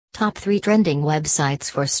Top 3 Trending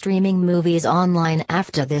Websites for Streaming Movies Online.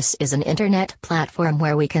 Afdah. This is an internet platform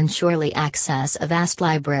where we can surely access a vast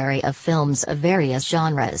library of films of various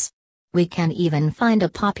genres. We can even find a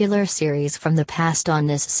popular series from the past on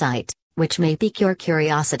this site, which may pique your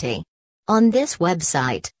curiosity. On this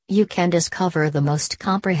website, you can discover the most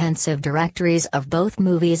comprehensive directories of both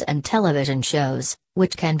movies and television shows,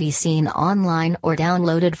 which can be seen online or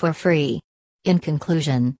downloaded for free. In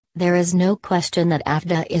conclusion, there is no question that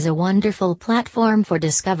Afdah is a wonderful platform for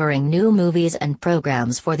discovering new movies and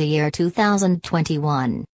programs for the year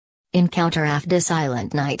 2021. Encounter Afdah.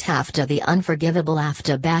 Silent Night Afdah. The Unforgivable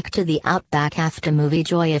Afdah. Back to the Outback Afdah. Movie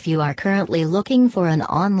Joy. If you are currently looking for an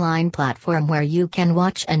online platform where you can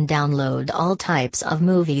watch and download all types of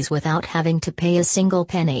movies without having to pay a single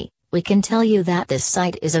penny, we can tell you that this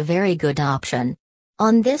site is a very good option.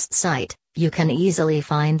 On this site, you can easily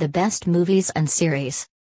find the best movies and series.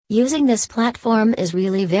 Using this platform is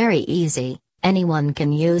really very easy. Anyone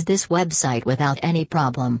can use this website without any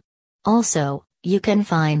problem. Also, you can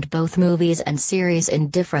find both movies and series in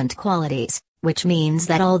different qualities, which means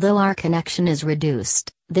that although our connection is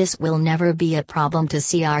reduced, this will never be a problem to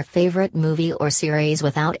see our favorite movie or series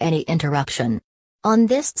without any interruption. On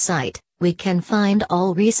this site, we can find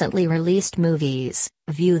all recently released movies,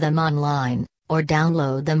 view them online, or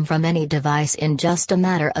download them from any device in just a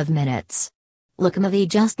matter of minutes. Look Movie.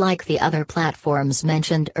 Just like the other platforms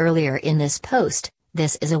mentioned earlier in this post,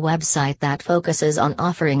 this is a website that focuses on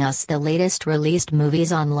offering us the latest released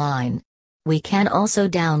movies online. We can also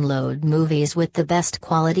download movies with the best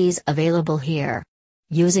qualities available here.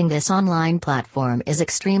 Using this online platform is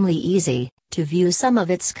extremely easy. To view some of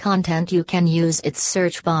its content, you can use its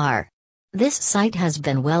search bar. This site has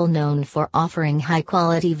been well known for offering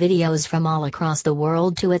high-quality videos from all across the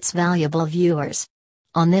world to its valuable viewers.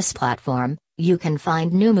 On this platform, you can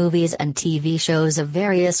find new movies and TV shows of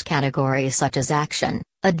various categories such as action,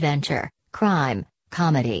 adventure, crime,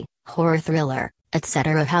 comedy, horror, thriller,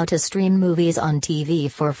 etc. How to stream movies on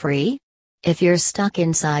TV for free? If you're stuck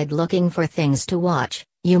inside looking for things to watch,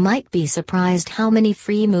 you might be surprised how many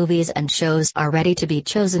free movies and shows are ready to be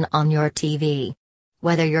chosen on your TV.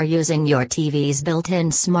 Whether you're using your TV's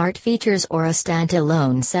built-in smart features or a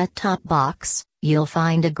standalone set-top box, you'll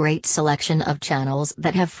find a great selection of channels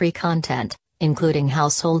that have free content, including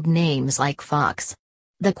household names like Fox.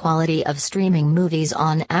 The quality of streaming movies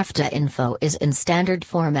on Afdah Info is in standard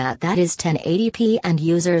format, that is 1080p, and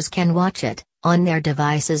users can watch it on their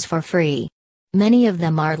devices for free. Many of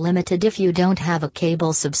them are limited if you don't have a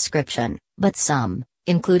cable subscription, but some,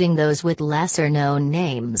 including those with lesser-known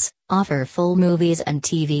names, offer full movies and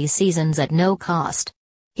TV seasons at no cost.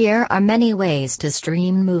 Here are many ways to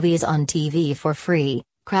stream movies on TV for free.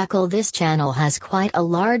 Crackle. This channel has quite a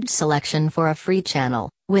large selection for a free channel,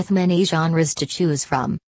 with many genres to choose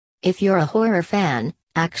from. If you're a horror fan,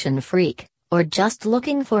 action freak, or just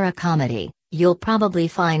looking for a comedy, you'll probably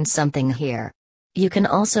find something here. You can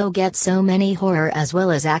also get so many horror as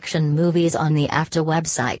well as action movies on the Afdah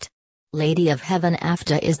website. Lady of Heaven.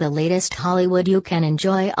 Afdah is the latest Hollywood you can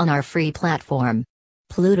enjoy on our free platform.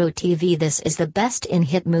 Pluto TV. This is the best in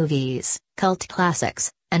hit movies, cult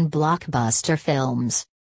classics, and blockbuster films.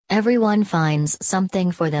 Everyone finds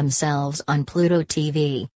something for themselves on Pluto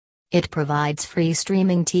TV. It provides free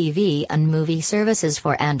streaming TV and movie services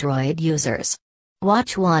for Android users.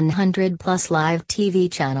 Watch 100+ live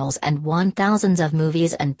TV channels and 1000s of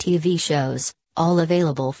movies and TV shows, all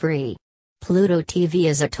available free. Pluto TV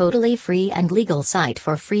is a totally free and legal site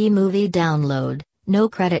for free movie download, no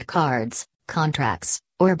credit cards, contracts,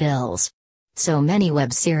 or bills. So many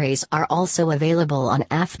web series are also available on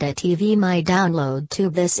Afdah TV. My Download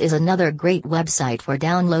Tube. This is another great website for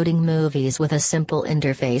downloading movies with a simple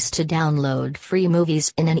interface to download free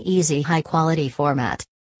movies in an easy high-quality format.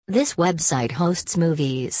 This website hosts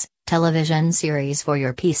movies, television series for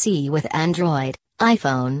your PC with Android,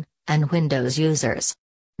 iPhone, and Windows users.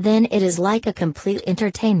 Then it is like a complete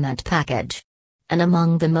entertainment package. And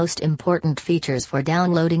among the most important features for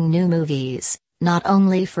downloading new movies, not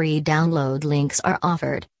only free download links are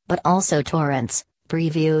offered, but also torrents,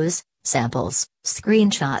 previews, samples,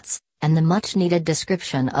 screenshots, and the much-needed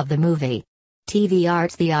description of the movie. TV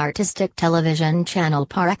Art. The artistic television channel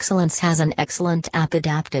par excellence has an excellent app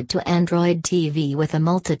adapted to Android TV with a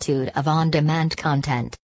multitude of on-demand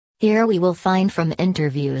content. Here we will find from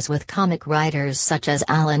interviews with comic writers such as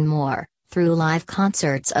Alan Moore, through live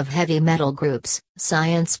concerts of heavy metal groups,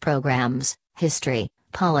 science programs, history,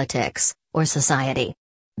 politics, or society.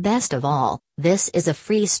 Best of all, this is a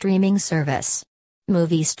free streaming service.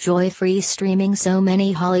 Movies Joy. Free streaming. So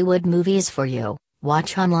many Hollywood movies for you.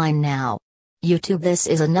 Watch online now. YouTube. This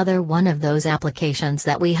is another one of those applications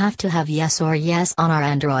that we have to have yes or yes on our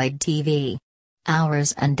Android TV.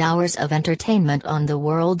 Hours and hours of entertainment on the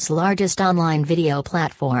world's largest online video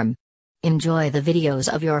platform. Enjoy the videos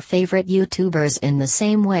of your favorite YouTubers in the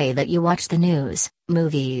same way that you watch the news,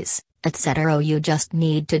 movies, etc. You just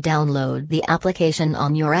need to download the application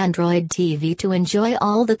on your Android TV to enjoy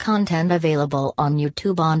all the content available on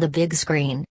YouTube on the big screen.